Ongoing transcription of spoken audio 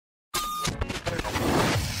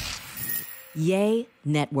Yay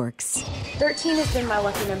Networks. 13 has been my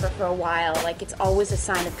lucky number for a while. Like, it's always a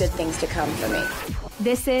sign of good things to come for me.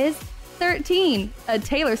 This is 13, a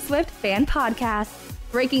Taylor Swift fan podcast,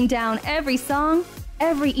 breaking down every song,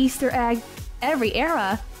 every Easter egg, every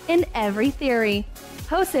era, and every theory.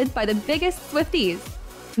 Hosted by the biggest Swifties,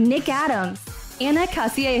 Nick Adams, Anna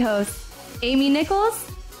Cassiejos, Amy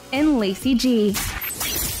Nichols, and Lacey G.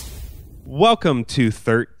 Welcome to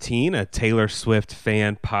 13, a Taylor Swift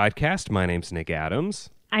fan podcast. My name's Nick Adams.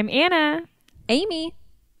 I'm Anna. Amy.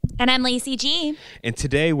 And I'm Lacey G. And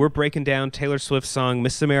today we're breaking down Taylor Swift's song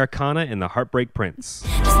Miss Americana and the Heartbreak Prince.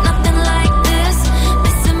 There's nothing like this,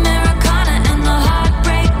 Miss Americana and the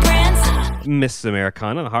Heartbreak Prince. Miss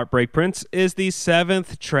Americana, the Heartbreak Prince, is the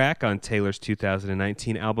 7th track on Taylor's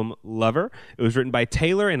 2019 album Lover. It was written by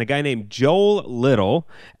Taylor and a guy named Joel Little.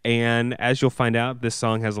 And as you'll find out, this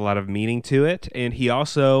song has a lot of meaning to it. And he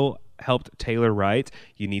also helped Taylor write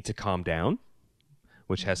You Need to Calm Down,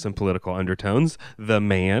 which has some political undertones. The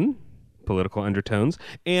Man, political undertones,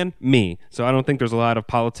 and Me. So I don't think there's a lot of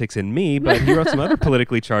politics in Me, but he wrote some other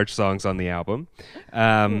politically charged songs on the album.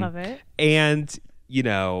 Love it. And, you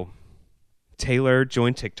know, Taylor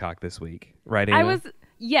joined TikTok this week, right, Anna? I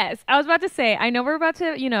was about to say, I know we're about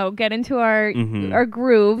to, get into our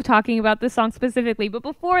groove talking about this song specifically, but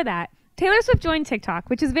before that, Taylor Swift joined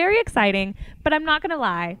TikTok, which is very exciting, but I'm not going to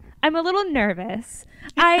lie, I'm a little nervous.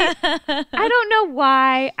 I don't know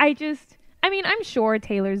why. I'm sure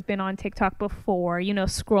Taylor's been on TikTok before,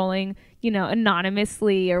 scrolling,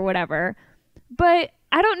 anonymously or whatever. But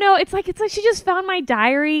I don't know. It's like she just found my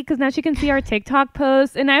diary because now she can see our TikTok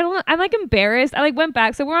posts. And I'm like embarrassed. I went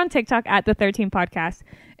back. So we're on TikTok at the 13 podcast.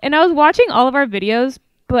 And I was watching all of our videos,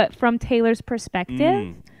 but from Taylor's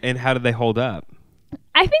perspective. And how did they hold up?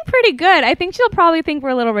 I think pretty good. I think she'll probably think we're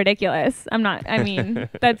a little ridiculous. That's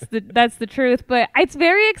the truth, but it's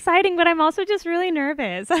very exciting, but I'm also just really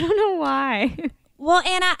nervous. I don't know why. Well,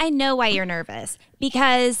 Anna, I know why you're nervous,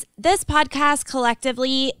 because this podcast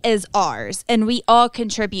collectively is ours and we all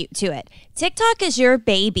contribute to it. TikTok is your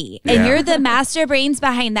baby and you're the master brains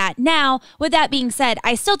behind that. Now, with that being said,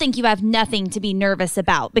 I still think you have nothing to be nervous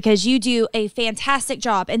about because you do a fantastic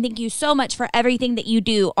job, and thank you so much for everything that you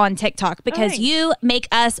do on TikTok because you make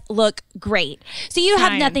us look great. So you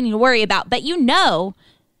have nothing to worry about, but you know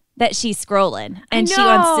that she's scrolling and she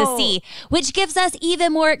wants to see, which gives us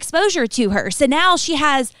even more exposure to her. So now she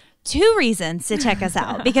has 2 reasons to check us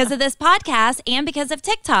out because of this podcast and because of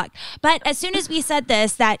TikTok. But as soon as we said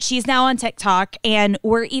this, that she's now on TikTok and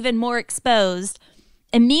we're even more exposed,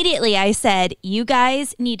 immediately I said, you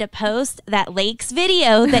guys need to post that Lakes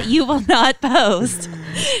video that you will not post.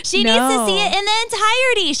 She needs to see it in the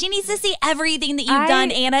entirety. She needs to see everything that you've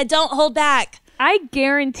done, Anna. Don't hold back. I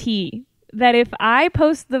guarantee that if I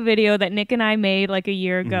post the video that Nick and I made like a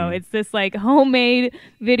year ago, it's this like homemade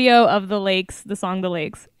video of the Lakes, the song The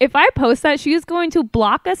Lakes. If I post that, she is going to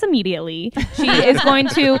block us immediately. She is going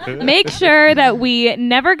to make sure that we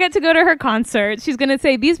never get to go to her concert. She's going to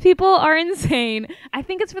say, these people are insane. I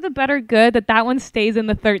think it's for the better good that one stays in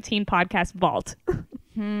the 13 podcast vault.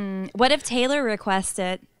 What if Taylor requests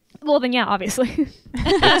it? Well, then, yeah, obviously.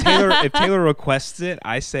 If Taylor requests it,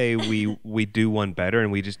 I say we do one better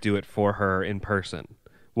and we just do it for her in person.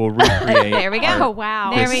 We'll recreate. There we go. Oh,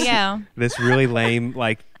 wow. There we go. This really lame,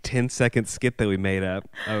 10-second skit that we made up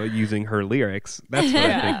using her lyrics. That's what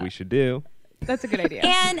I think we should do. That's a good idea.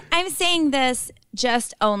 And I'm saying this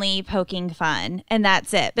just only poking fun, and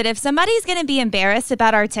that's it. But if somebody's going to be embarrassed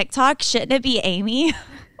about our TikTok, shouldn't it be Amy?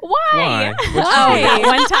 Why?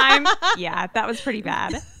 One time, yeah, that was pretty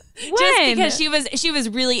bad. Just because she was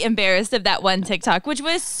really embarrassed of that one TikTok, which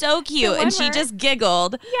was so cute, and she just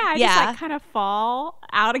giggled. Yeah, just kind of fall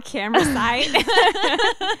out of camera sight.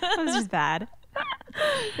 It was just bad.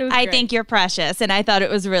 I think you're precious, and I thought it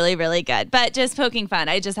was really, really good. But just poking fun,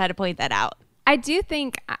 I just had to point that out. I do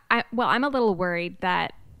think, I'm a little worried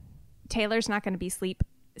that Taylor's not going to be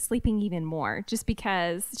sleeping even more, just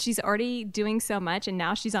because she's already doing so much, and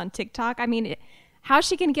now she's on TikTok. I mean, how's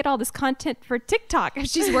she going to get all this content for TikTok if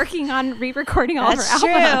she's working on re-recording all her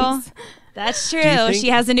albums? That's true. She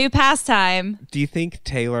has a new pastime. Do you think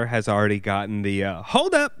Taylor has already gotten the,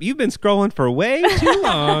 hold up, you've been scrolling for way too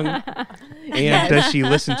long? And does she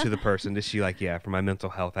listen to the person? Does she for my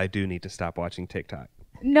mental health, I do need to stop watching TikTok?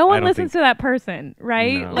 No one listens to that person,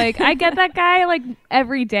 right? No. I get that guy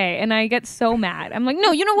every day and I get so mad. I'm like,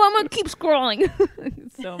 no, you know what? I'm going to keep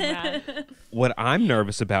scrolling. So mad. What I'm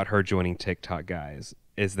nervous about her joining TikTok, guys,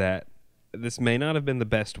 is that this may not have been the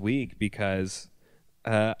best week because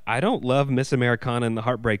I don't love Miss Americana and the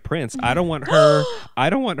Heartbreak Prince. I don't want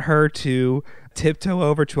her to tiptoe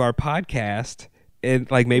over to our podcast And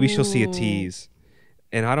like maybe she'll see a tease.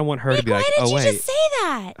 And I don't want her to be like, why did oh, you wait. just say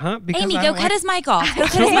that? Huh? Because Amy, I go don't cut like- his mic off. Go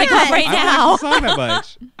cut his mic off right I now. don't like the song that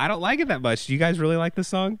much. I don't like it that much. Do you guys really like the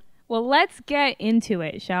song? Well, let's get into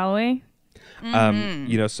it, shall we?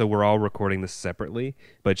 So we're all recording this separately,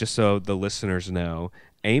 but just so the listeners know,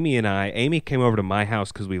 Amy came over to my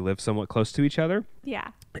house because we live somewhat close to each other. Yeah.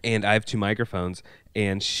 And I have 2 microphones,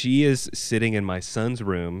 and she is sitting in my son's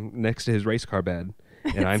room next to his race car bed.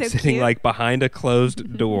 And I'm so sitting cute. like behind a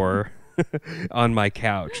closed door on my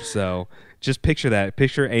couch. So just picture that.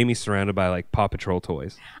 Picture Amy surrounded by like Paw Patrol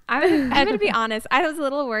toys. I'm going to be honest. I was a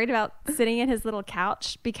little worried about sitting in his little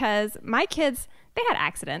couch because my kids, they had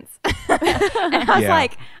accidents. And I was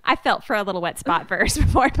like, I felt for a little wet spot first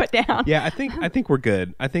before I put down. Yeah, I think we're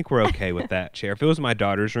good. I think we're okay with that chair. If it was my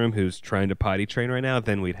daughter's room who's trying to potty train right now,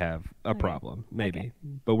 then we'd have a problem, maybe.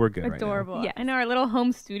 But we're good Adorable. right now. Yeah. I know our little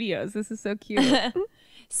home studios. This is so cute.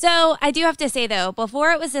 So I do have to say, though,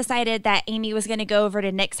 before it was decided that Amy was going to go over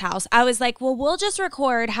to Nick's house, I was like, well, we'll just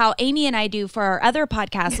record how Amy and I do for our other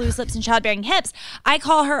podcast, Loose Lips and Childbearing Hips. I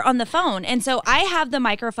call her on the phone. And so I have the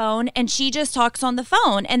microphone and she just talks on the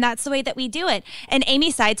phone. And that's the way that we do it. And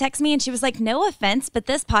Amy side texted me and she was like, no offense, but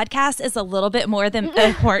this podcast is a little bit more than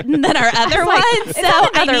important than our other ones. So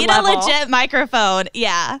I need a legit microphone.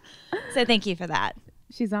 Yeah. So thank you for that.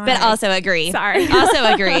 She's on. But also agree. Sorry. Also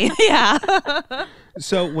agree. Yeah.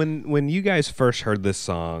 So when you guys first heard this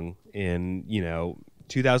song in,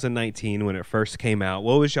 2019 when it first came out,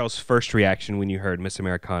 what was y'all's first reaction when you heard Miss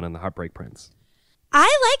Americana and the Heartbreak Prince?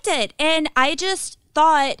 I liked it. And I just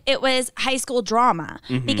thought it was high school drama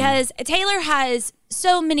because Taylor has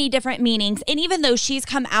so many different meanings. And even though she's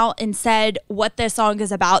come out and said what this song is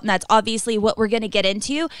about, and that's obviously what we're going to get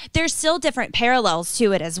into, there's still different parallels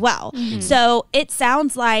to it as well. So it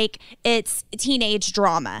sounds like it's teenage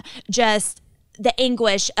drama, just the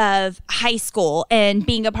anguish of high school and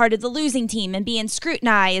being a part of the losing team and being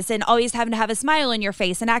scrutinized and always having to have a smile on your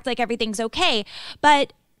face and act like everything's okay.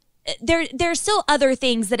 But there's still other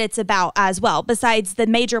things that it's about as well, besides the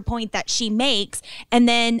major point that she makes, and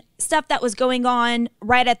then stuff that was going on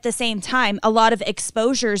right at the same time, a lot of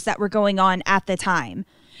exposures that were going on at the time.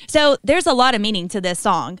 So there's a lot of meaning to this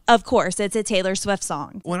song. Of course, it's a Taylor Swift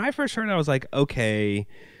song. When I first heard it, I was like, okay,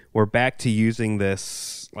 we're back to using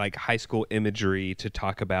this like high school imagery to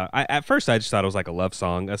talk about. At first, I just thought it was like a love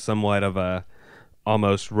song, a somewhat of a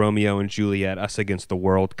almost Romeo and Juliet, us against the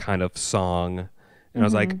world kind of song. And I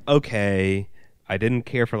was like, okay. I didn't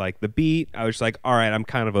care for like the beat. I was just like, all right, I'm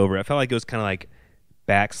kind of over it. I felt like it was kind of like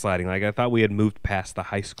backsliding. Like I thought we had moved past the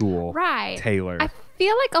high school Taylor. I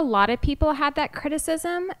feel like a lot of people had that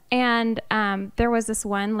criticism. And there was this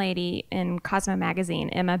one lady in Cosmo magazine,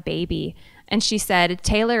 Emma Baby, and she said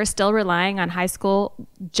Taylor is still relying on high school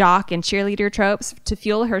jock and cheerleader tropes to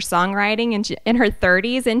fuel her songwriting in her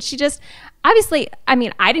 30s. And she just, obviously, I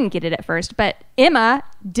mean, I didn't get it at first, but Emma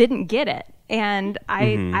didn't get it. And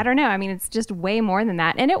I don't know. I mean, it's just way more than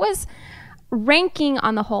that. And it was ranking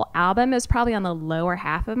on the whole album. It was probably on the lower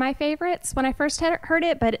half of my favorites when I first heard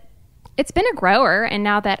it. But it's been a grower. And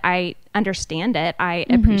now that I understand it, I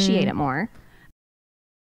appreciate it more.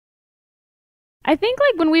 I think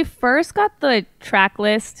like when we first got the track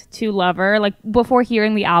list to Lover, like before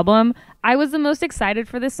hearing the album, I was the most excited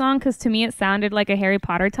for this song because to me it sounded like a Harry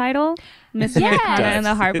Potter title, Miss Americana and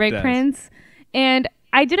the Heartbreak Prince. And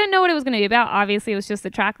I didn't know what it was going to be about. Obviously, it was just the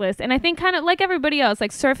track list. And I think kind of like everybody else,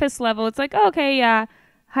 like surface level, it's like, oh, okay, yeah,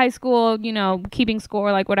 high school, keeping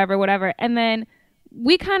score, like whatever. And then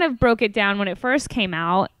we kind of broke it down when it first came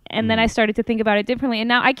out. And then I started to think about it differently. And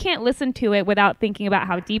now I can't listen to it without thinking about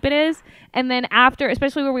how deep it is. And then after,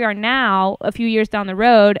 especially where we are now, a few years down the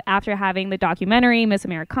road, after having the documentary, Miss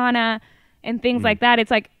Americana, and things like that,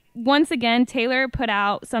 it's like, once again, Taylor put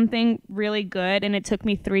out something really good, and it took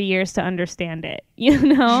me 3 years to understand it,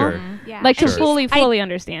 Sure. Yeah. Like to And fully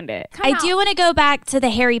understand it. I do want to go back to the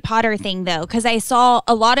Harry Potter thing, though, because I saw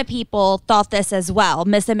a lot of people thought this as well,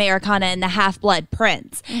 Miss Americana and the Half-Blood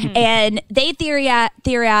Prince. And they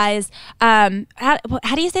theorized, how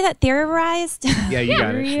do you say that? Theorized? Yeah, you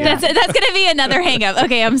got it. Yeah. That's going to be another hang up.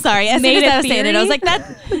 Okay, I'm sorry. As soon Made as a I was saying it, I was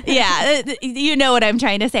theory? like, you know what I'm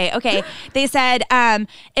trying to say. Okay, they said,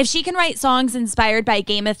 if she can write songs inspired by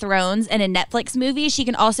Game of Thrones and a Netflix movie, she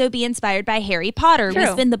can also be inspired by Harry Potter. True. We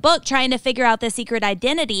spend the book trying to figure out the secret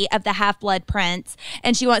identity of the Half-Blood Prince,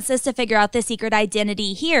 and she wants us to figure out the secret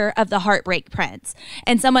identity here of the Heartbreak Prince.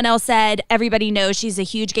 And someone else said, everybody knows she's a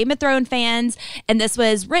huge Game of Thrones fans, and this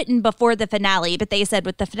was written before the finale, but they said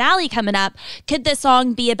with the finale coming up, could this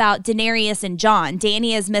song be about Daenerys and Jon?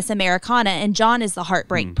 Dany is Miss Americana, and Jon is the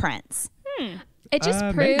Heartbreak Prince. It just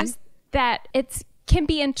proves that it's can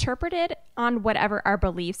be interpreted on whatever our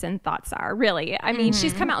beliefs and thoughts are, really. I mean,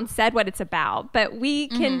 she's come out and said what it's about, but we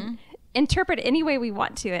can interpret it any way we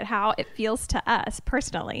want to it, how it feels to us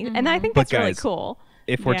personally. And I think that's really cool.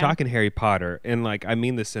 If we're talking Harry Potter, and like I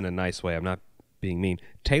mean this in a nice way, I'm not being mean.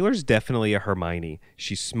 Taylor's definitely a Hermione.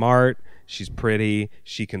 She's smart. She's pretty.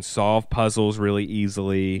 She can solve puzzles really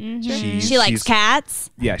easily. She likes cats.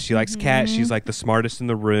 Yeah, she likes cats. She's like the smartest in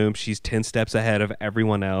the room. She's 10 steps ahead of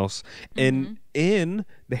everyone else. And in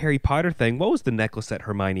the Harry Potter thing, what was the necklace that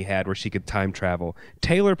Hermione had where she could time travel?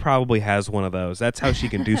 Taylor probably has one of those. That's how she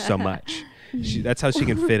can do so much. That's how she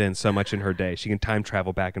can fit in so much in her day. She can time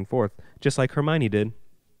travel back and forth, just like Hermione did.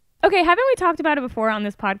 Okay, haven't we talked about it before on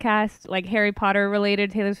this podcast, like Harry Potter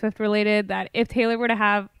related, Taylor Swift related, that if Taylor were to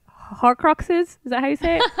have Horcruxes, is that how you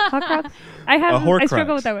say it? Horcrux? I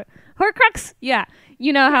struggle with that word. Horcrux? Yeah.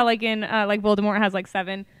 You know how like in like Voldemort has like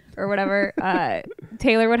 7 or whatever.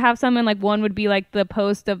 Taylor would have some, and like one would be like the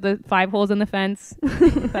post of the 5 holes in the fence.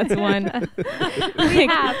 That's one. We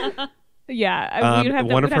have. Yeah, we'd have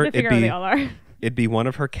to figure out what they all are. It'd be one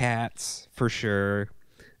of her cats for sure.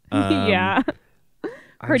 Yeah.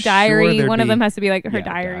 Her diary. Sure one of them has to be like her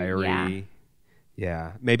diary.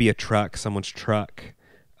 Yeah. Maybe a truck, someone's truck.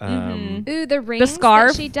 Ooh, the rings. The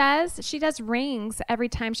scarf. That she does rings every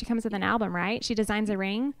time she comes with an album, right? She designs a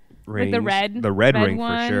ring. Like the red ring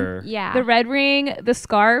one. for sure. Yeah. The red ring, the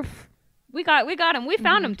scarf. We got him. We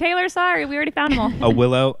found him. Taylor, sorry, we already found them all.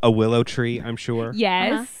 a willow tree, I'm sure.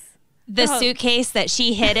 Yes. The suitcase that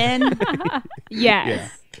she hid in.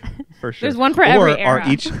 Yes. Yeah, for sure. There's one for every era.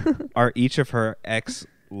 Are each of her ex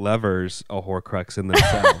lovers a Horcrux in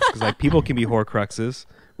themselves? Because like people can be Horcruxes,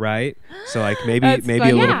 right? So like maybe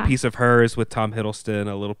a little piece of hers with Tom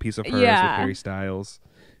Hiddleston, a little piece of hers with Harry Styles,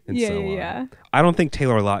 and so on. Yeah. I don't think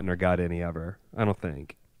Taylor Lautner got any of her. I don't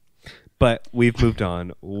think. But we've moved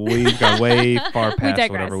on. We've gone way far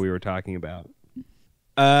past whatever we were talking about.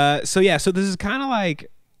 So this is kind of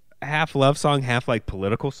like half love song, half like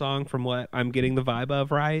political song from what I'm getting the vibe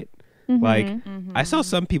of, right? I saw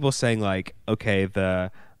some people saying like, okay,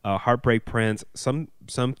 the Heartbreak Prince, some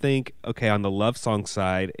think, okay, on the love song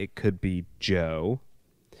side, it could be Joe.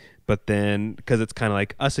 But then, because it's kind of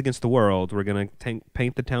like us against the world, we're going to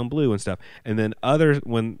paint the town blue and stuff. And then others,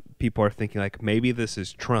 when people are thinking like, maybe this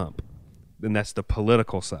is Trump, then that's the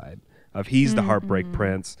political side of he's the Heartbreak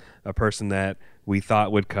Prince, a person that we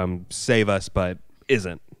thought would come save us, but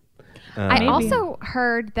isn't. I also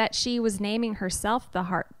heard that she was naming herself the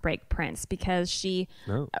Heartbreak Prince because the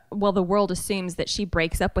world assumes that she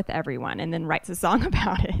breaks up with everyone and then writes a song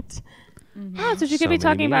about it. Oh, so she could be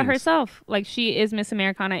talking about herself. Like she is Miss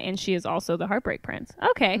Americana and she is also the Heartbreak Prince.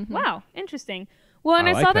 Okay. Wow. Interesting. Well, and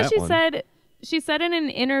I saw that she said in an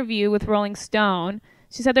interview with Rolling Stone,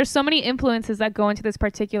 she said, there's so many influences that go into this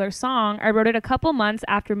particular song. I wrote it a couple months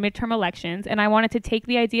after midterm elections, and I wanted to take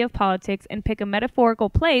the idea of politics and pick a metaphorical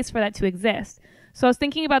place for that to exist. So I was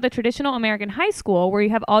thinking about the traditional American high school where you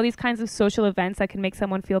have all these kinds of social events that can make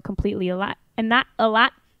someone feel completely alienated.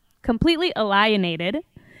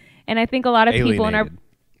 And I think a lot of people in our...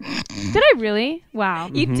 Did I really? Wow.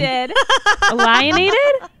 You did. Alienated?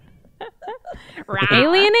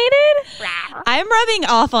 Alienated? I'm rubbing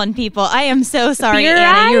off on people. I am so sorry,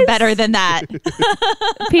 Anna. You're better than that.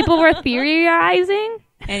 People were theorizing?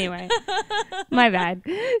 Anyway, my bad.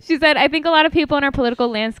 She said, I think a lot of people in our political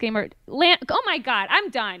landscape are... oh my God, I'm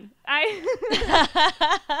done.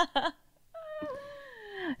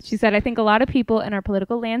 She said, I think a lot of people in our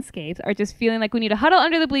political landscapes are just feeling like we need to huddle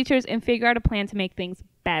under the bleachers and figure out a plan to make things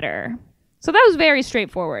better. So that was very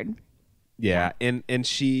straightforward. Yeah, and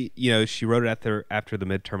she, she wrote it after the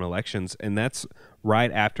midterm elections, and that's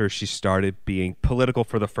right after she started being political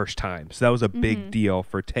for the first time. So that was a big deal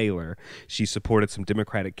for Taylor. She supported some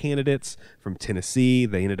Democratic candidates from Tennessee.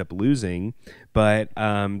 They ended up losing, but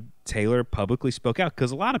Taylor publicly spoke out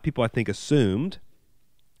because a lot of people, I think, assumed,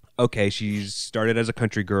 okay, she started as a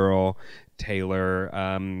country girl. Taylor,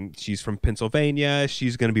 she's from Pennsylvania.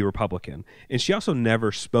 She's going to be Republican. And she also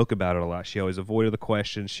never spoke about it a lot. She always avoided the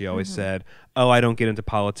question. She always said, oh, I don't get into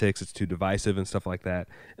politics. It's too divisive and stuff like that.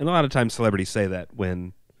 And a lot of times celebrities say that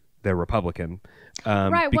when they're Republican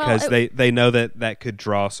because they know that could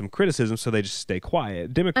draw some criticism, so they just stay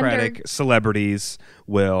quiet. Democratic celebrities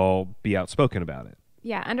will be outspoken about it.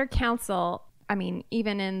 Yeah, under counsel, I mean,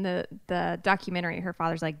 even in the documentary, her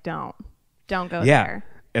father's like, don't go there.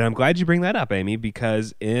 And I'm glad you bring that up, Amy,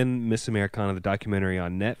 because in Miss Americana, the documentary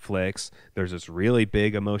on Netflix, there's this really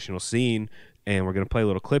big emotional scene, and we're going to play a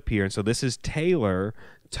little clip here. And so this is Taylor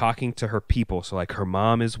talking to her people. So, like, her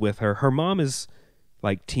mom is with her. Her mom is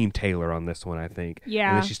like Team Taylor on this one, I think. Yeah,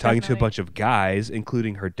 and then she's talking to a bunch of guys,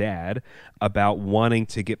 including her dad, about wanting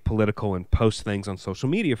to get political and post things on social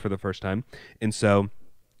media for the first time. And so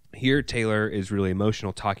here Taylor is really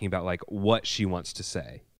emotional, talking about like what she wants to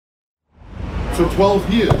say. For 12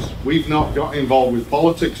 years, we've not got involved with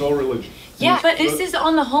politics or religion. Yeah, but this is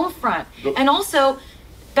on the home front. And also,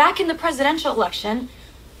 back in the presidential election,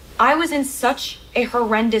 I was in such a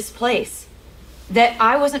horrendous place that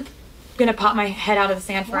I wasn't going to pop my head out of the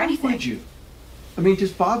sand for anything. Why would you? I mean,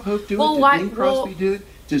 does Bob Hope do Well, it? why- Did Bing Crosby do it?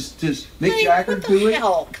 Does Mick Jagger do it?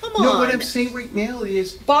 Come on. No, what I'm saying right now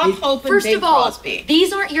is Bob Hope and First of all,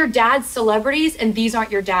 these aren't your dad's celebrities and these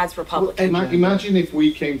aren't your dad's Republicans. Imagine if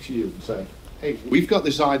we came to you and said, hey, we've got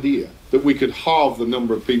this idea that we could halve the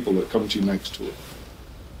number of people that come to you next tour.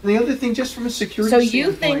 And the other thing, just from a security So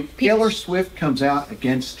you standpoint, think Taylor Swift comes out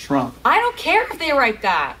against Trump. I don't care if they write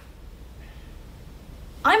that.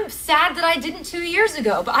 I'm sad that I didn't 2 years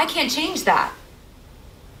ago, but I can't change that.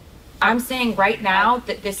 I'm saying right now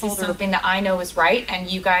that this is something that I know is right, and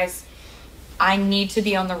you guys, I need to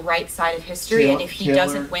be on the right side of history. And if he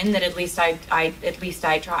doesn't win, then at least I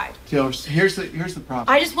tried. Taylor, here's the problem.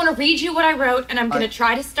 I just want to read you what I wrote, and I'm going to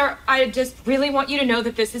try to start. I just really want you to know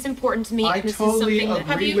that this is important to me. I and this totally is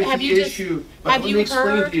something agree that, with the issue. But have let you me explain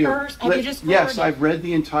heard to you. hers? Have you just Yes, heard? I've read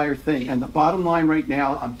the entire thing, and the bottom line right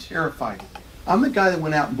now, I'm terrified. I'm the guy that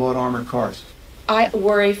went out and bought armored cars. I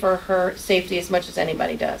worry for her safety as much as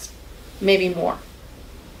anybody does. Maybe more.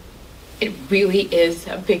 It really is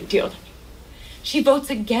a big deal to me. She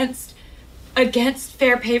votes against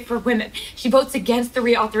fair pay for women. She votes against the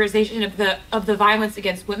reauthorization of the Violence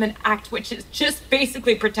Against Women Act, which is just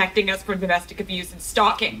basically protecting us from domestic abuse and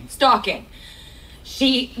stalking.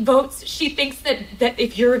 She thinks that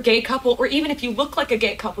if you're a gay couple, or even if you look like a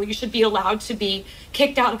gay couple, you should be allowed to be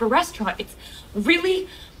kicked out of a restaurant. It's really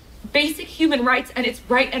basic human rights, and it's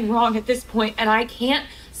right and wrong at this point, and I can't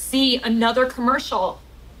see another commercial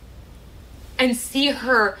and see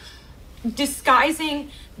her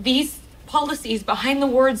disguising these policies behind the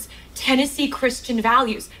words Tennessee Christian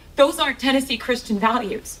values. Those aren't Tennessee Christian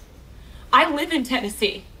values. I live in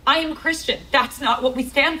Tennessee. I am Christian. That's not what we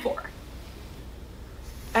stand for.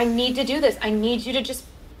 I need to do this. I need you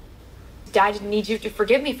to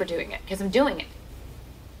forgive me for doing it, because I'm doing it.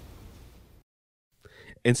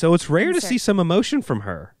 And so it's rare to see some emotion from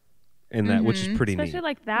her in that, which is pretty Especially neat.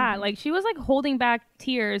 like that. Like she was like holding back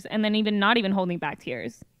tears, and then even not even holding back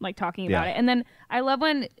tears, like talking about it. And then I love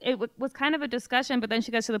when it was kind of a discussion, but then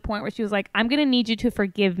she gets to the point where she was like, I'm going to need you to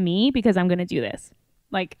forgive me because I'm going to do this.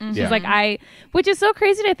 Like she's like, which is so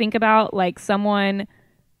crazy to think about, like someone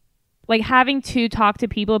like having to talk to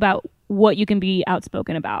people about what you can be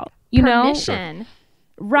outspoken about, you Permission. know?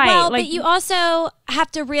 Right. Well, like, but you also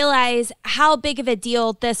have to realize how big of a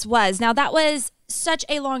deal this was. Now, that was such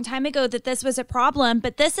a long time ago that this was a problem,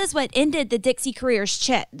 but this is what ended the Dixie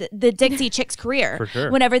the Dixie Chicks career. For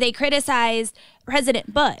sure. Whenever they criticized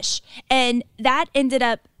President Bush, and that ended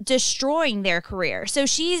up destroying their career. So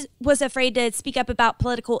she was afraid to speak up about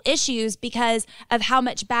political issues because of how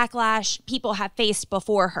much backlash people have faced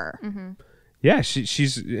before her. Mm-hmm. Yeah,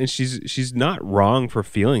 she's not wrong for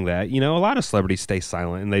feeling that. You know, a lot of celebrities stay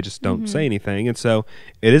silent and they just don't say anything, and so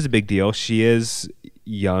it is a big deal. She is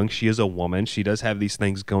young, she is a woman, she does have these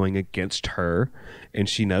things going against her, and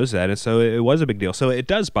she knows that, and so it was a big deal. So it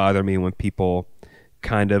does bother me when people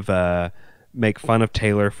kind of make fun of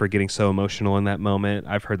Taylor for getting so emotional in that moment.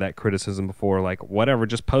 I've heard that criticism before, like, whatever,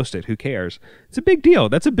 just post it, who cares? It's a big deal.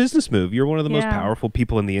 That's a business move. You're one of the most powerful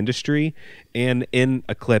people in the industry, and in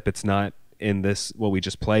a clip, it's not in this what we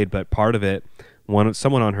just played, but part of it,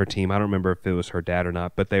 someone on her team, I don't remember if it was her dad or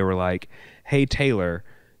not, but they were like, hey Taylor,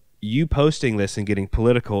 you posting this and getting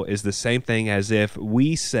political is the same thing as if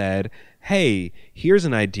we said, hey, here's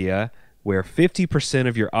an idea where 50%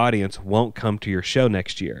 of your audience won't come to your show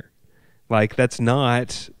next year. Like, that's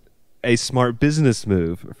not a smart business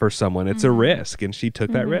move for someone. It's a risk, and she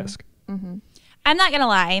took that risk. I'm not gonna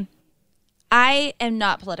lie, I am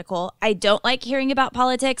not political. I don't like hearing about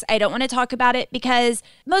politics. I don't want to talk about it because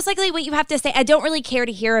most likely what you have to say, I don't really care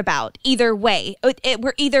to hear about either way.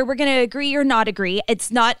 We're going to agree or not agree.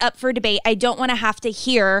 It's not up for debate. I don't want to have to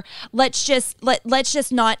hear, let's just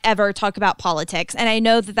not ever talk about politics. And I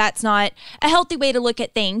know that that's not a healthy way to look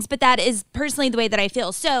at things, but that is personally the way that I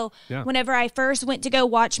feel. So whenever I first went to go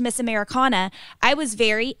watch Miss Americana, I was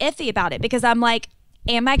very iffy about it because I'm like,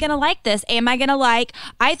 am I going to like this?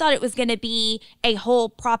 I thought it was going to be a whole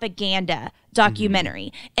propaganda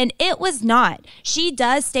documentary, and it was not. She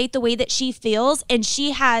does state the way that she feels, and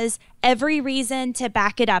she has every reason to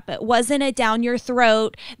back it up. It wasn't a down your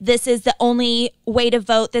throat, this is the only way to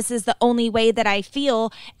vote, this is the only way that I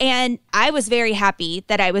feel. And I was very happy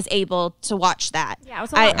that I was able to watch that. Yeah, it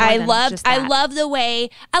was a lot more than just that. I love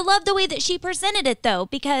the way that she presented it, though,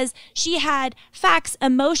 because she had facts,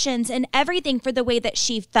 emotions, and everything for the way that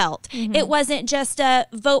she felt. It wasn't just a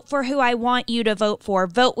vote for who I want you to vote for,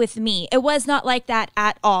 vote with me. It was not like that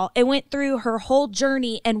at all. It went through her whole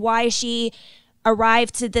journey and why she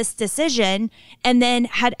arrived to this decision, and then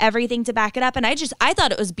had everything to back it up. And I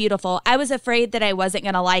thought it was beautiful. I was afraid that I wasn't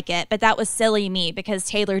going to like it, but that was silly me because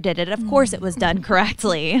Taylor did it. Of course it was done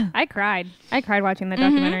correctly. I cried watching the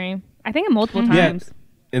documentary. I think multiple times.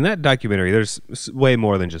 In that documentary, there's way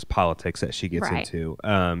more than just politics that she gets Right.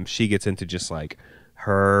 into. She gets into just like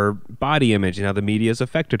her body image and how the media has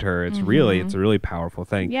affected her. It's it's a really powerful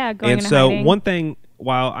thing. Yeah, going and into so hiding. one thing,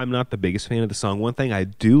 while I'm not the biggest fan of the song, one thing I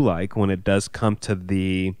do like when it does come to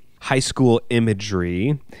the high school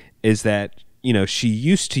imagery is that, you know, she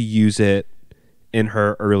used to use it in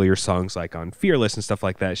her earlier songs, like on Fearless and stuff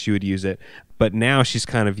like that. She would use it, but now she's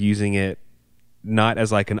kind of using it not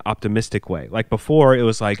as like an optimistic way. Like before, it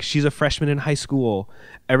was like she's a freshman in high school,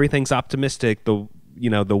 everything's optimistic, the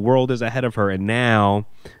world is ahead of her. And now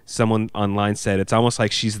someone online said it's almost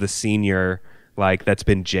like she's the senior, like that's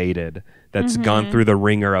been jaded, that's gone through the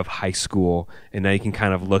ringer of high school, and now you can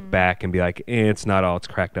kind of look back and be like, it's not all it's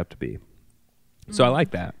cracked up to be. So I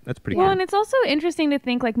like that. That's pretty Well, cool. and it's also interesting to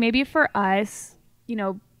think, like, maybe for us, you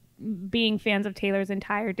know, being fans of Taylor's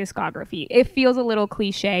entire discography, it feels a little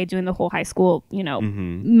cliche doing the whole high school, you know,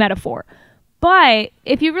 metaphor. But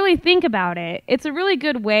if you really think about it, it's a really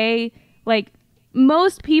good way. Like,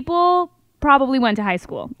 most people probably went to high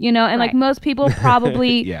school, you know, and like most people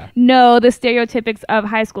probably know the stereotypics of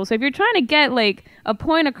high school. So if you're trying to get like a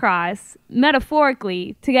point across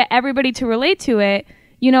metaphorically to get everybody to relate to it,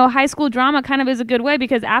 you know, high school drama kind of is a good way,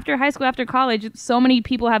 because after high school, after college, so many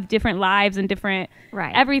people have different lives and different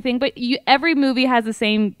everything. But every movie has the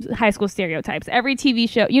same high school stereotypes. Every TV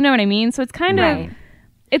show, you know what I mean? So it's kind of,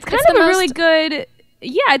 it's a really good,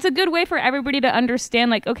 it's a good way for everybody to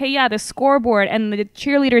understand, like, okay, yeah, the scoreboard and the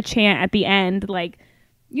cheerleader chant at the end, like,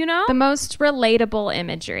 you know? The most relatable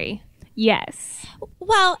imagery. Yes.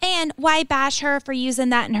 Well, and why bash her for using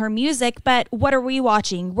that in her music? But what are we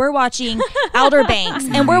watching? We're watching Outer Banks,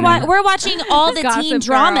 and we're watching all the teen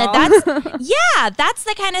drama. That's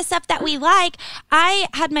the kind of stuff that we like. I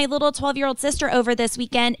had my little 12-year-old sister over this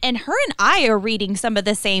weekend, and her and I are reading some of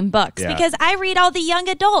the same books because I read all the young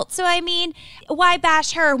adults. So I mean, why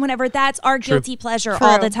bash her whenever that's our guilty pleasure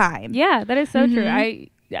all the time? Yeah, that is so true.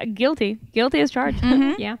 Guilty as charged.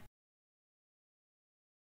 Yeah.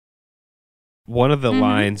 One of the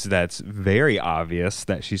lines that's very obvious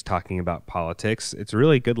that she's talking about politics, it's a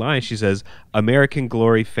really good line. She says, "American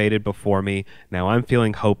glory faded before me. Now I'm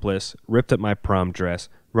feeling hopeless, ripped up my prom dress,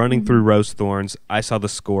 running through rose thorns. I saw the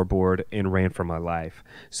scoreboard and ran for my life."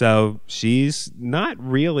 So she's not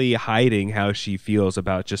really hiding how she feels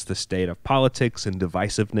about just the state of politics and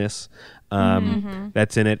divisiveness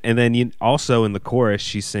that's in it. And then also in the chorus,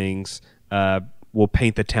 she sings, "We'll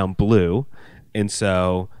paint the town blue." And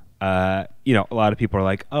so... you know, a lot of people are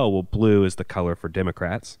like, "Oh, well, blue is the color for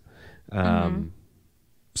Democrats."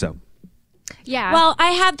 So, yeah. Well,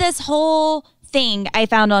 I have this whole thing I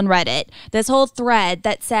found on Reddit, this whole thread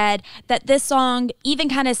that said that this song even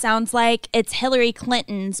kind of sounds like it's Hillary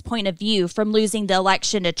Clinton's point of view from losing the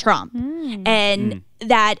election to Trump, and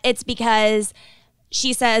that it's because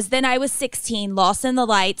she says, "Then I was 16, lost in the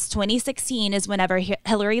lights. 2016 is whenever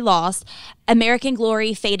Hillary lost. American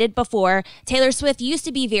glory faded before." Taylor Swift used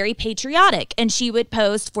to be very patriotic, and she would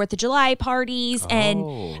post 4th of July parties and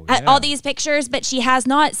all these pictures, but she has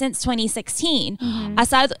not since 2016. I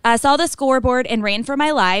saw the scoreboard and ran for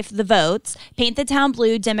my life, the votes, paint the town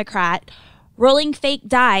blue, Democrat, rolling fake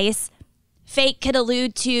dice. Fake could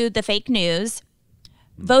allude to the fake news.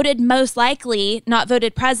 Voted most likely, not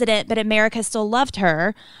voted president, but America still loved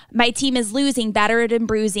her. My team is losing, battered and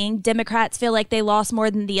bruising. Democrats feel like they lost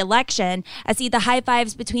more than the election. I see the high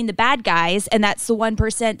fives between the bad guys, and that's the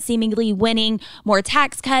 1% seemingly winning more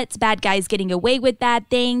tax cuts, bad guys getting away with bad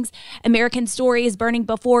things. American story is burning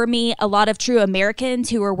before me. A lot of true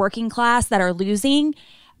Americans who are working class that are losing.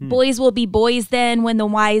 Boys will be boys then when the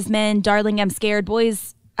wise men, darling, I'm scared.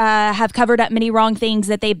 Boys have covered up many wrong things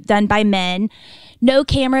that they've done by men. No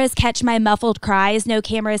cameras catch my muffled cries. No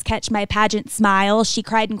cameras catch my pageant smile. She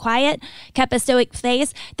cried in quiet, kept a stoic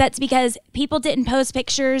face. That's because people didn't post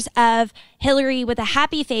pictures of Hillary with a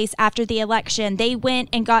happy face after the election. They went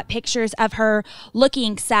and got pictures of her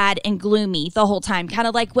looking sad and gloomy the whole time, kind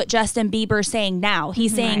of like what Justin Bieber's saying now.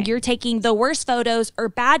 He's saying, you're taking the worst photos or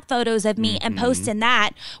bad photos of me and posting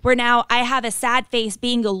that, where now I have a sad face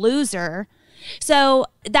being a loser. So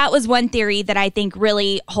that was one theory that I think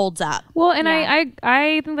really holds up. Well, and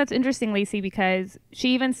I think that's interesting, Lacey, because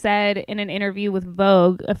she even said in an interview with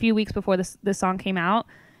Vogue a few weeks before this song came out,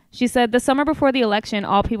 she said the summer before the election,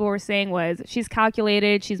 all people were saying was she's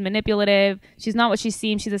calculated, she's manipulative, she's not what she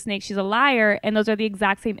seems, she's a snake, she's a liar. And those are the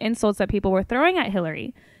exact same insults that people were throwing at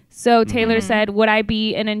Hillary. So Taylor said, would I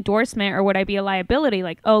be an endorsement or would I be a liability?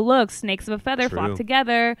 Like, oh, look, snakes of a feather flock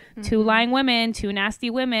together, two lying women, two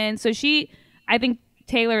nasty women. So I think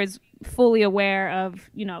Taylor is fully aware of,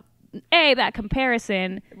 that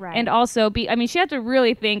comparison. Right. And also she had to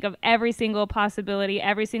really think of every single possibility,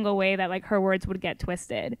 every single way that like her words would get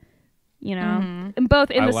twisted, and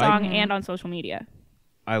both in the song and on social media.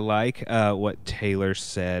 I like what Taylor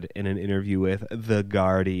said in an interview with The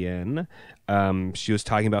Guardian. She was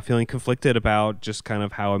talking about feeling conflicted about just kind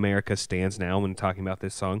of how America stands now when talking about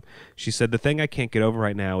this song. She said, the thing I can't get over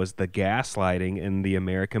right now is the gaslighting in the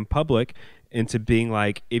American public into being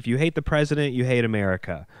like, if you hate the president, you hate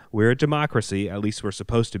America. We're a democracy, at least we're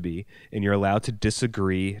supposed to be, and you're allowed to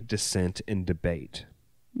disagree, dissent, and debate.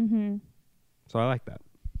 So I like that.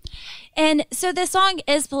 And so this song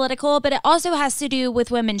is political, but it also has to do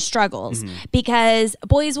with women's struggles because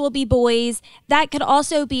boys will be boys. That could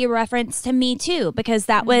also be a reference to Me Too, because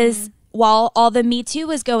that was while all the Me Too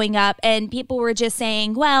was going up and people were just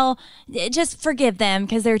saying, well, just forgive them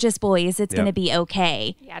because they're just boys. It's going to be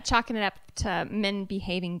okay. Yeah, chalking it up to men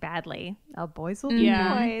behaving badly. Oh, boys will be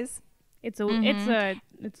boys. It's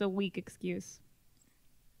a weak excuse.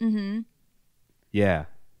 Yeah.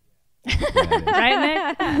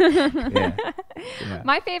 Right, Nick? Yeah.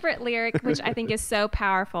 My favorite lyric, which I think is so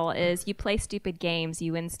powerful, is "You play stupid games,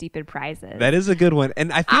 you win stupid prizes." That is a good one,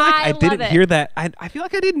 and I feel like I didn't hear that. I feel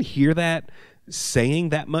like I didn't hear that saying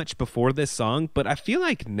that much before this song, but I feel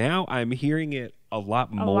like now I'm hearing it a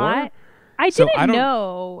lot more. I didn't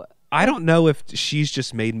know. I don't know if she's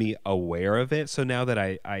just made me aware of it, so now that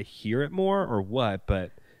I hear it more or what,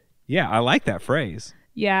 but yeah, I like that phrase.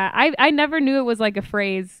 Yeah, I never knew it was like a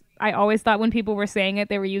phrase. I always thought when people were saying it,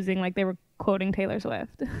 they were using like they were quoting Taylor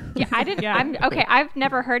Swift. Yeah, I didn't. I've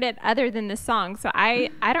never heard it other than this song, so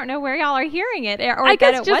I don't know where y'all are hearing it, or I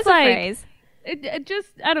guess it was a phrase. It just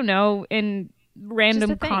I don't know, in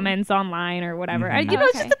random comments online or whatever. It's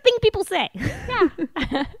just a thing people say.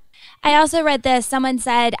 Yeah. I also read this. Someone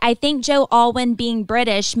said, I think Joe Alwyn being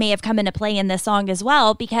British may have come into play in this song as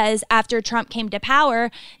well, because after Trump came to power,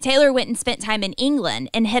 Taylor went and spent time in England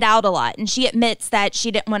and hid out a lot. And she admits that she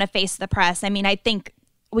didn't want to face the press. I mean, I think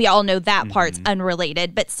we all know that part's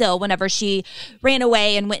unrelated, but still, whenever she ran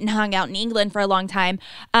away and went and hung out in England for a long time,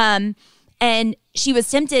 and she was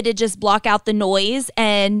tempted to just block out the noise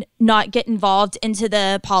and not get involved into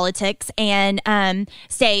the politics and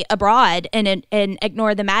stay abroad and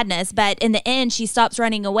ignore the madness. But in the end, she stops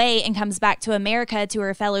running away and comes back to America to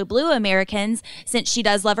her fellow Blue Americans, since she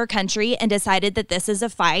does love her country, and decided that this is a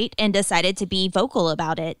fight and decided to be vocal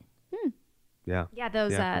about it. Yeah. Yeah,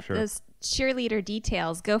 those cheerleader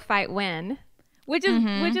details, go fight win. Which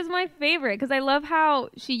is my favorite, because I love how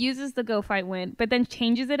she uses the go fight win, but then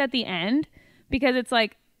changes it at the end, because it's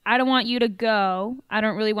like, I don't want you to go. I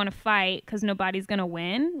don't really want to fight because nobody's going to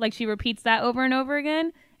win. Like, she repeats that over and over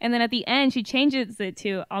again. And then at the end, she changes it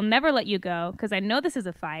to, I'll never let you go because I know this is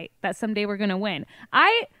a fight that someday we're going to win.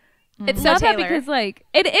 It's love so Taylor. That because, like,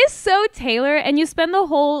 it is so Taylor, and you spend the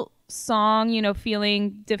whole song,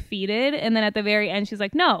 feeling defeated. And then at the very end, she's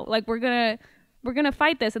like, no, like, we're going to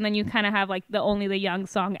fight this. And then you kind of have like the Only the Young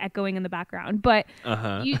song echoing in the background. But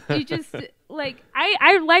you just like,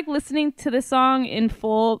 I like listening to the song in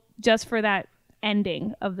full just for that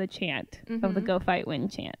ending of the chant, of the go fight win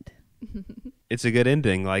chant. It's a good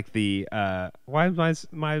ending. Like the, why is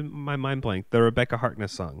my mind blank? The Rebecca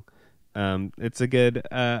Harkness song. It's a good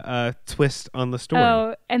twist on the story.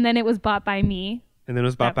 Oh, and then it was bought by me. And then it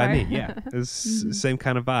was bought by me. Yeah. It's the same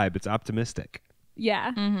kind of vibe. It's optimistic.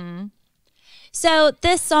 Yeah. So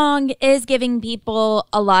this song is giving people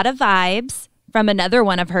a lot of vibes from another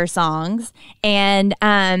one of her songs. And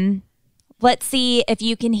let's see if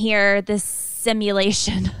you can hear the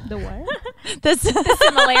simulation. The what? The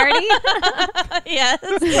similarity? Yes.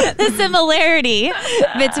 The similarity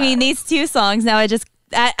between these two songs. Now I just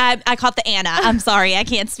I caught the Anna. I'm sorry, I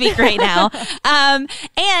can't speak right now.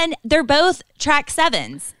 And they're both track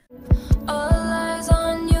 7s. All eyes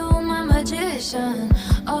on you, my magician.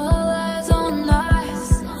 All eyes on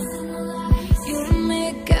us. You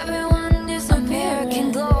make everyone disappear.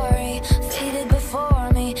 Can glory faded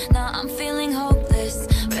before me. Now I'm feeling hopeless.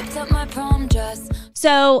 Ripped up my prom dress.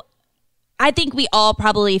 So I think we all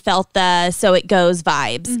probably felt the "So It Goes"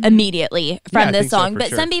 vibes immediately from this song.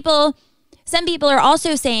 But some people are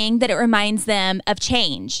also saying that it reminds them of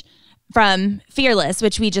Change from Fearless,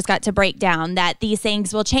 which we just got to break down, that these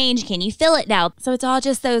things will change. Can you feel it now? So it's all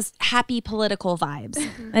just those happy political vibes.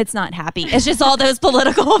 It's not happy. It's just all those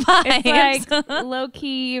political vibes. It's like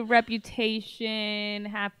low-key Reputation,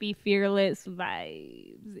 happy, fearless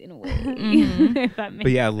vibes in a way. If that makes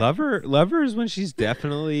But yeah, sense. Lover is when she's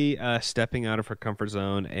definitely stepping out of her comfort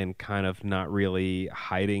zone and kind of not really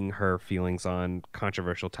hiding her feelings on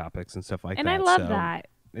controversial topics and stuff like And that. I love So that.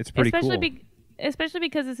 It's pretty cool. Especially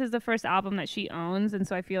because this is the first album that she owns, and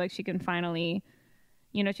so I feel like she can finally,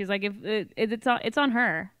 she's like, if it's on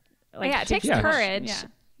her. Like, it takes courage.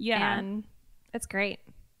 Yeah, and it's great.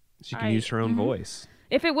 She can use her own voice.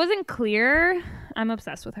 If it wasn't clear, I'm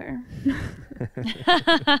obsessed with her.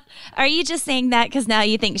 Are you just saying that because now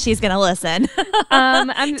you think she's going to listen? Do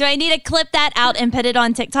I need to clip that out and put it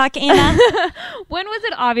on TikTok, Anna? When was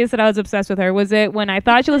it obvious that I was obsessed with her? Was it when I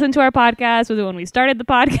thought she listened to our podcast? Was it when we started the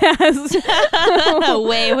podcast?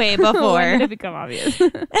 way before. When did it become obvious?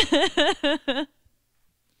 Does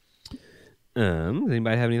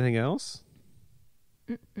anybody have anything else?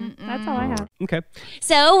 That's all I have. Okay.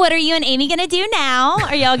 So what are you and Amy going to do now?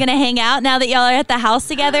 Are y'all going to hang out now that y'all are at the house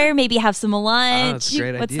together? Maybe have some lunch? That's a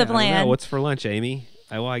great What's idea. the plan? I don't know. What's for lunch, Amy?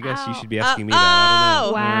 Well, I guess you should be asking me that. I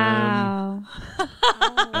don't know.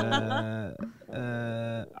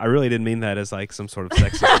 Wow. I really didn't mean that as like some sort of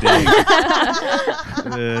sexist dig.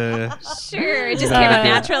 Sure, it just came out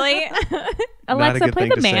naturally. Alexa, play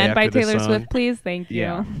The to say Man by after this Taylor song. Swift, please. Thank you.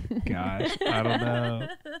 Yeah. Gosh, I don't know.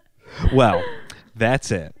 Well,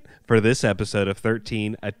 that's it for this episode of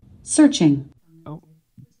 13. Searching.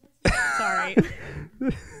 Sorry.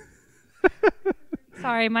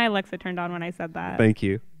 Sorry, my Alexa turned on when I said that. Thank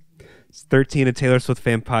you. It's 13, a Taylor Swift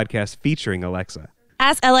fan podcast featuring Alexa.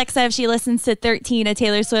 Ask Alexa if she listens to 13, a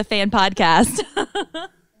Taylor Swift fan podcast.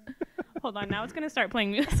 Hold on, now it's going to start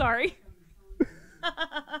playing music. Sorry. No!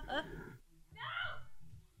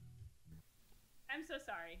 I'm so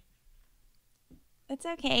sorry. It's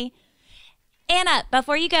okay. Anna,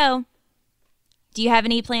 before you go, do you have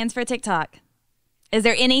any plans for TikTok? Is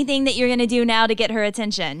there anything that you're going to do now to get her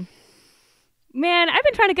attention? Man, I've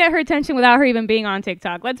been trying to get her attention without her even being on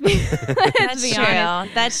TikTok. Let's be That's true.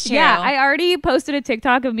 honest. That's true. Yeah, I already posted a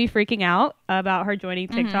TikTok of me freaking out about her joining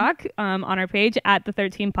TikTok on our page at the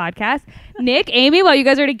 13 podcast. Nick, Amy, while you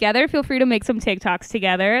guys are together, feel free to make some TikToks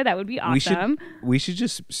together. That would be awesome. We should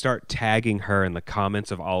just start tagging her in the comments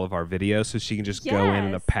of all of our videos so she can just go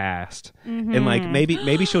in the past and like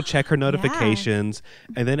maybe she'll check her notifications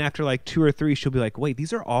and then after like 2 or 3 she'll be like, wait,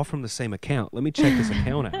 these are all from the same account. Let me check this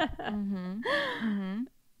account out.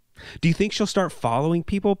 Do you think she'll start following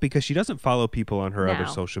people? Because she doesn't follow people on her other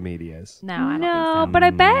social medias. No, I don't think so. But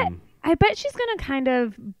I bet she's gonna kind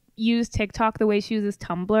of use TikTok the way she uses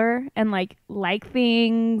Tumblr and like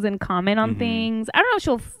things and comment on things. I don't know if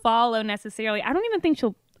she'll follow necessarily. I don't think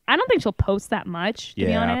she'll post that much, to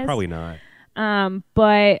be honest. Probably not.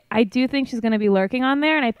 But I do think she's gonna be lurking on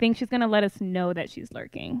there, and I think she's gonna let us know that she's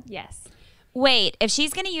lurking. Yes. Wait, if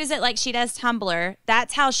she's going to use it like she does Tumblr,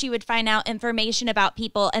 that's how she would find out information about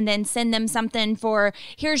people and then send them something for,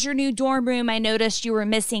 here's your new dorm room. I noticed you were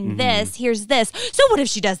missing this. Here's this. So what if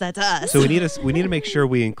she does that to us? So we need to make sure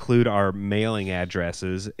we include our mailing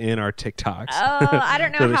addresses in our TikToks. Oh, I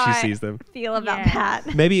don't know so that how she I sees them. feel about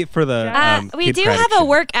that. Maybe for the we Kid do Credit have a show.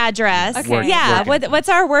 work address. Okay. Yeah. What's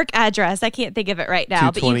our work address? I can't think of it right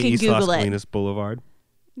now, but you 220 can East Google Las it. Colinas Boulevard.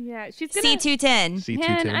 Yeah, she's gonna C210. C210.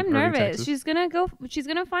 Man, I'm Irving, nervous. Texas. She's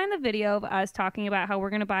gonna find the video of us talking about how we're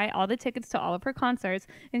gonna buy all the tickets to all of her concerts,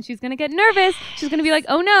 and she's gonna get nervous. She's gonna be like,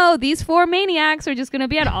 "Oh no, these 4 maniacs are just gonna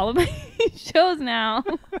be at all of my shows now."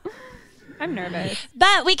 I'm nervous.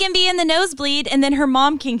 But we can be in the nosebleed, and then her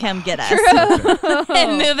mom can come get us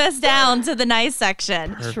and move us down to the nice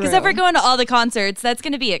section. Because if we're going to all the concerts, that's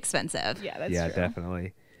going to be expensive. Yeah, that's Yeah, true.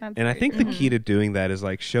 definitely. That's And I very think the key to doing that is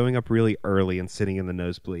like showing up really early and sitting in the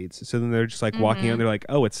nosebleeds. So then they're just like walking out and they're like,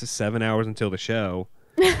 oh, it's 7 hours until the show.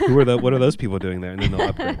 What are those people doing there? And then they'll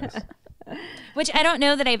upgrade us. Which I don't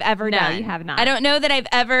know that I've ever done. No, you have not. I don't know that I've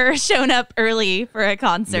ever shown up early for a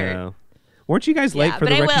concert. No. Weren't you guys late Yeah, for but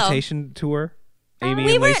the I will. Reputation tour? Amy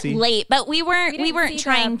We and weren't Lacey? late, but we weren't didn't see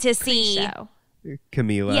trying the to see. pre-show.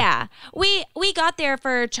 Camila. Yeah. We got there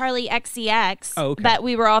for Charlie XCX, Oh, okay. but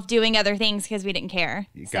we were off doing other things because we didn't care.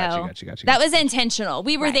 Gotcha. That was intentional.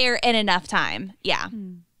 We were there in enough time. Yeah.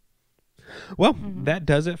 Well, that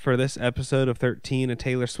does it for this episode of 13, a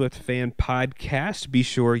Taylor Swift fan podcast. Be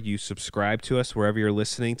sure you subscribe to us wherever you're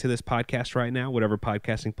listening to this podcast right now, whatever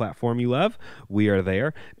podcasting platform you love. We are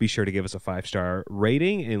there. Be sure to give us a 5-star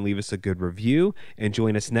rating and leave us a good review. And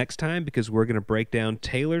join us next time because we're going to break down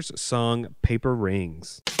Taylor's song, Paper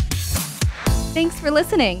Rings. Thanks for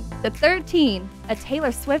listening to 13, a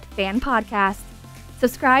Taylor Swift fan podcast.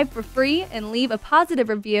 Subscribe for free and leave a positive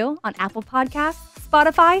review on Apple Podcasts,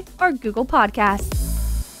 Spotify, or Google Podcasts.